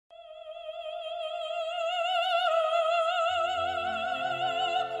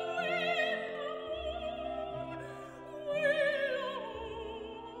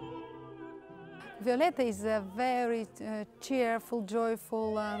Violetta is a very cheerful,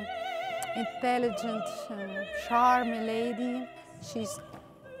 joyful, intelligent, charming lady. She's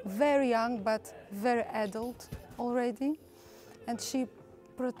very young but very adult already, and she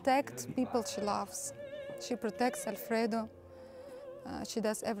protects people she loves. She protects Alfredo. She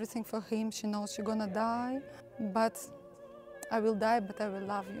does everything for him. She knows she's gonna die, but I will die, but I will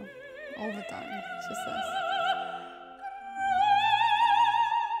love you all the time, she says.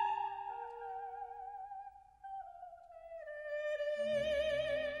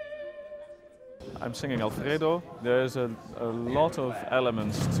 I'm singing Alfredo. There's a lot of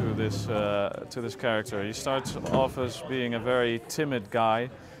elements to this character. He starts off as being a very timid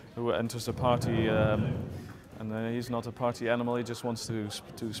guy who enters a party, and he's not a party animal. He just wants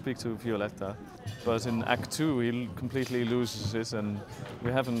to speak to Violetta. But in Act 2, he completely loses it, and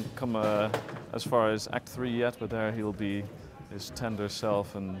we haven't come as far as Act 3 yet. But there he'll be his tender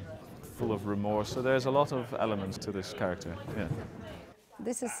self and full of remorse. So there's a lot of elements to this character. Yeah.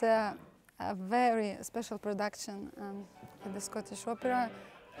 This is a very special production at the Scottish Opera.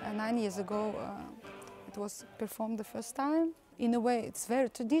 9 years ago it was performed the first time. In a way it's very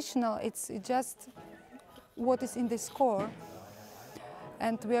traditional, it's just what is in the score.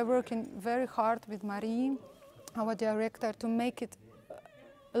 And we are working very hard with Marie, our director, to make it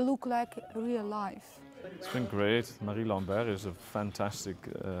look like real life. It's been great. Marie Lambert is a fantastic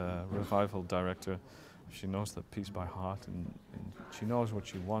revival director. She knows the piece by heart, and she knows what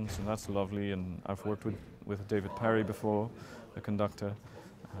she wants, and that's lovely. And I've worked with David Perry before, the conductor,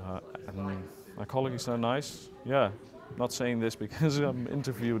 and my colleagues are nice. Yeah, not saying this because I'm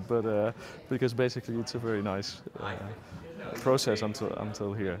interviewed, but because basically it's a very nice process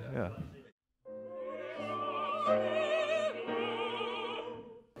until here. Yeah.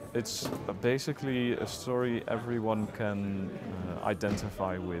 It's basically a story everyone can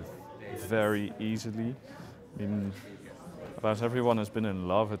identify with very easily. I mean, about everyone has been in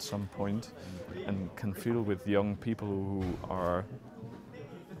love at some point and can feel with young people who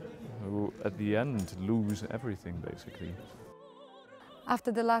at the end lose everything basically.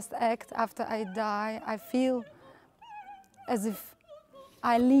 After the last act, after I die, I feel as if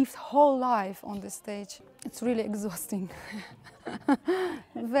I lived whole life on the stage. It's really exhausting.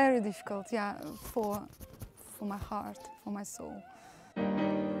 Very difficult, yeah, for my heart, for my soul.